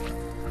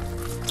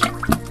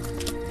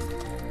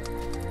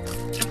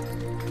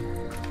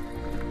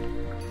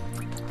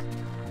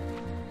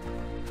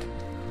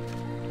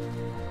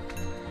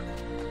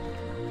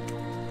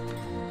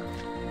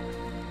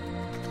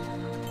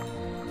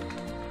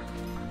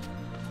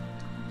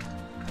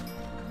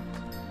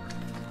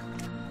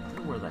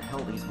 Where the hell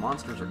these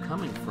monsters are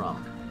coming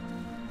from.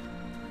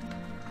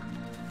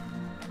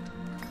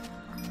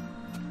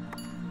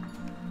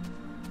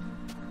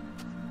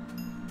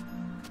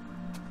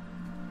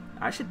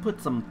 I should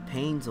put some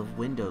panes of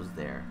windows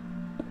there.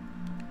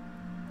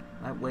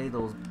 That way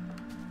those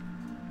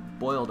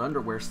boiled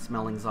underwear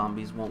smelling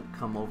zombies won't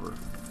come over.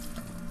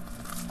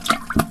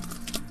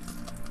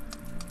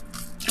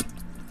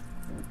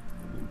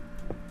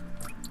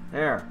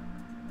 There.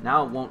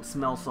 Now it won't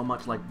smell so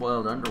much like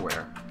boiled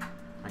underwear.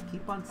 I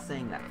keep on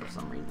saying that for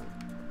some reason.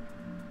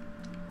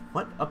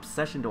 What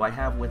obsession do I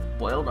have with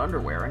boiled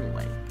underwear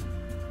anyway?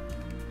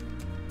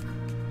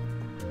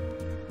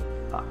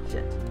 Ah,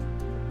 shit.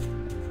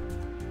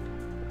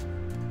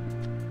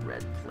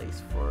 Red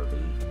place for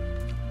the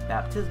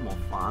baptismal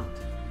font.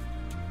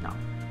 No.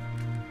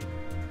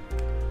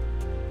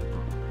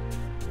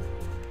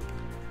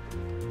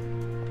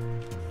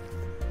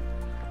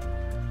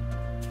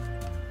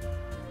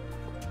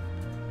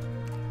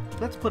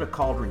 Let's put a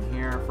cauldron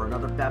here for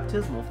another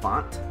baptismal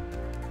font.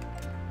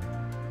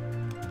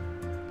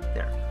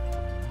 There.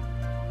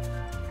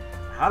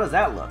 How does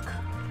that look?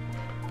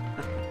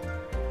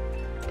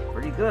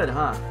 Pretty good,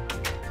 huh?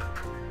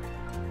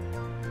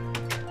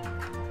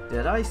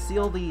 Did I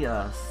seal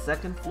the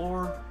second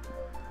floor?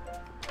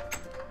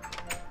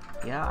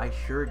 Yeah, I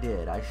sure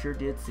did. I sure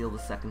did seal the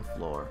second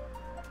floor.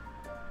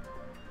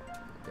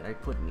 Did I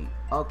put any?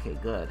 Okay,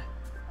 good.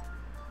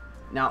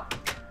 Now,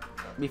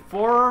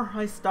 before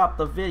I stop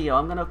the video,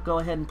 I'm gonna go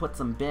ahead and put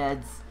some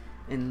beds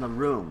in the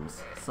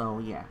rooms. So,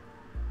 yeah.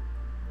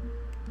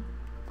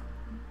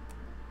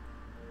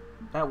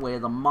 That way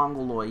the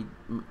Mongoloid,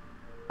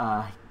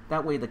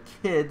 that way the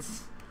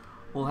kids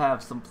will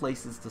have some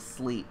places to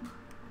sleep.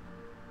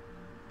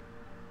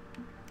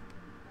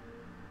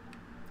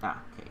 Ah,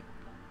 okay.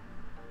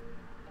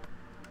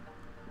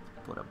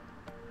 Put a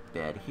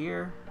bed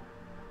here.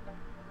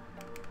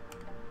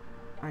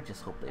 I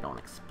just hope they don't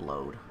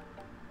explode.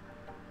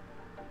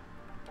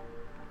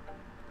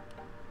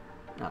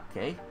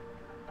 Okay.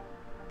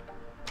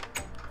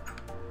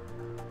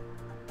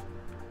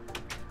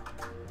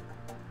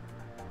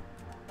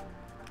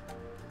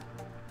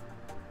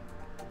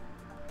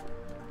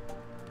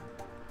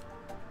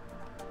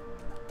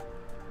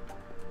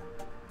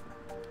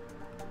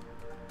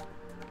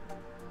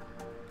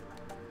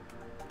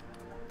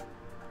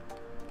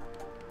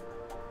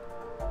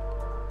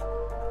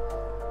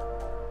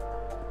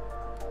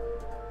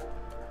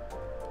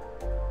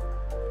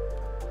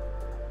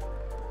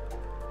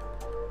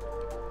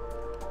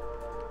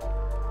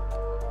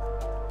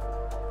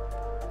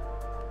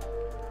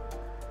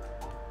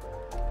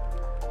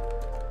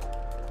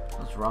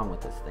 What's wrong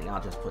with this thing?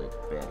 I'll just put a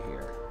bed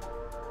here.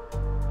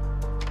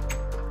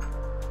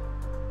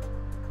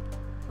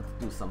 Let's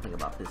do something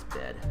about this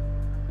bed.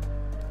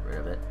 Get rid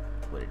of it.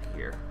 Put it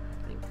here,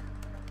 I think.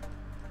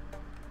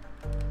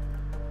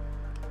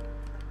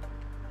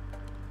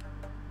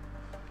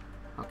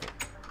 Okay.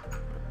 Put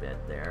a bed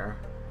there.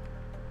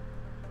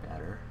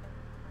 Better.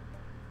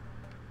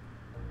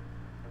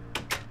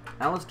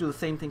 Now let's do the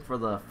same thing for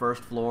the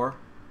first floor.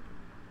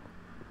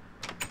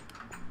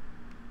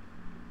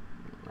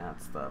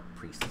 That's the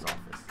priest's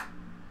office.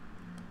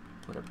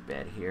 Put a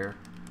bed here.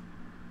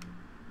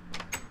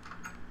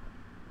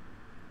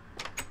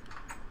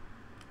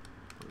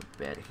 Put a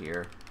bed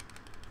here.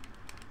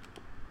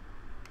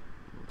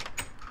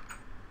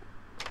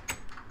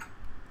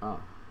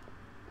 Oh.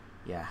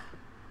 Yeah.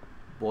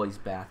 Boys'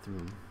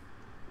 bathroom.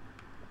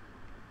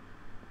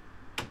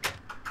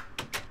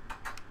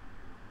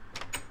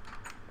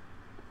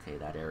 Okay,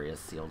 that area is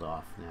sealed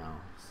off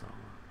now, so.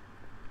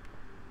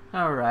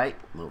 Alright,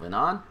 moving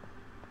on.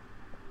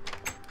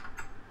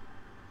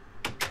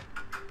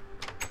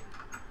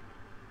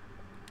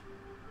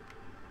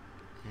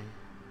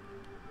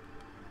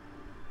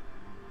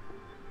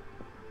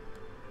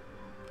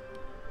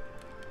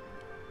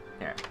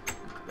 There,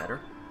 that's better.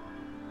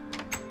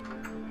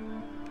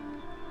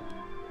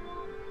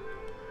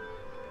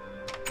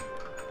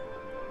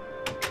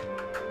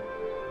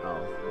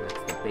 Oh,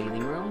 that's the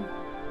bathing room.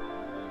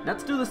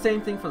 Let's do the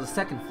same thing for the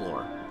second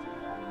floor.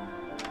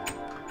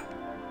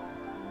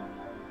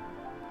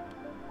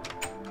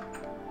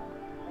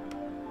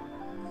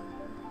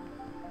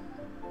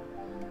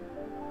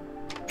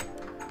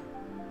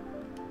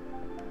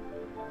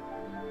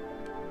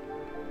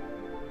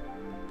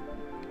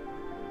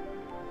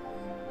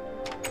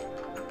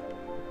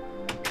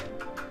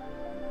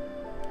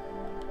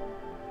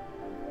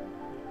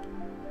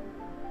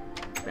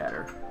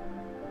 Better.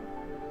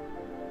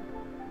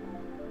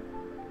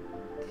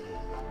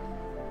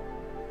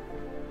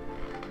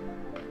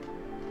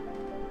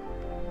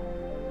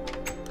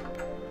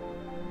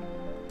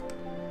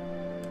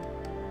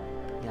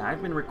 Yeah,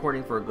 I've been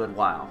recording for a good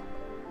while.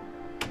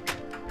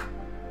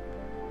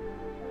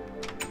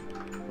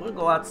 We'll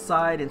go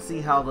outside and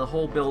see how the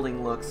whole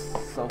building looks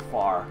so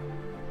far.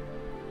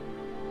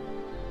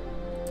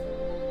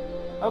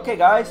 Okay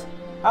guys,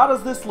 how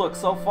does this look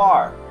so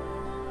far?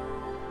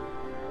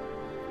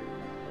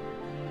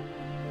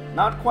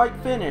 Not quite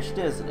finished,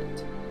 isn't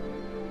it?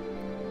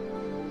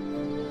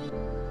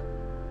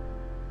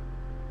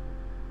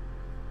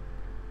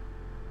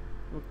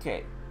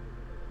 Okay.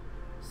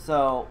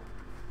 So,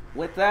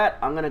 with that,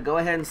 I'm going to go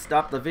ahead and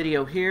stop the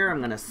video here. I'm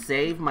going to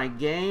save my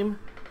game.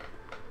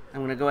 I'm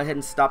going to go ahead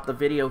and stop the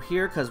video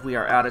here because we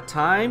are out of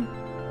time.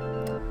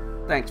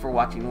 Thanks for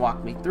watching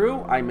Walk Me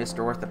Through. I'm Mr.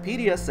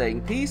 Orthopedia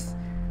saying peace,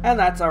 and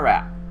that's our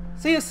wrap.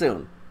 See you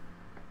soon.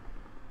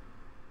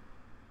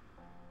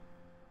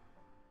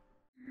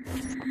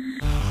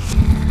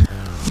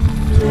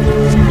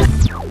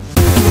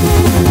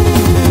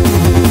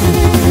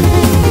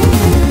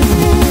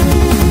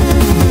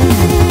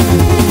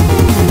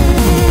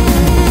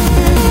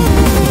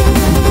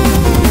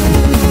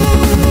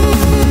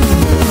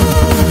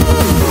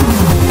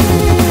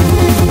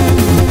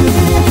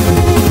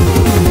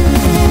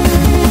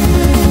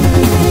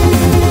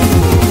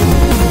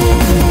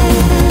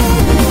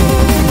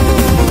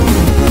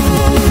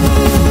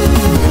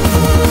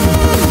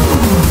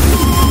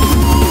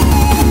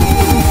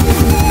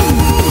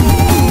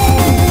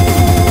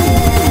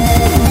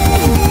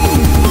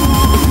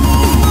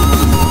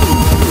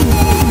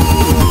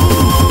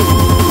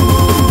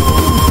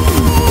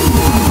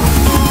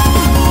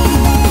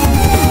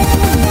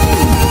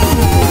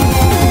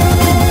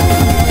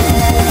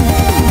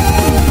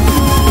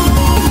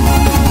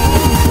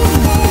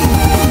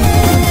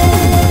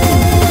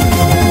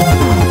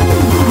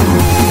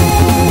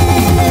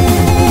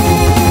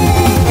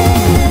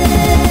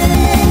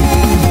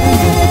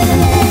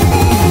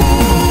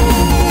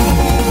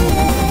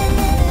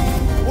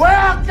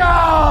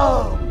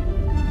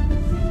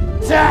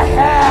 To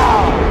hell!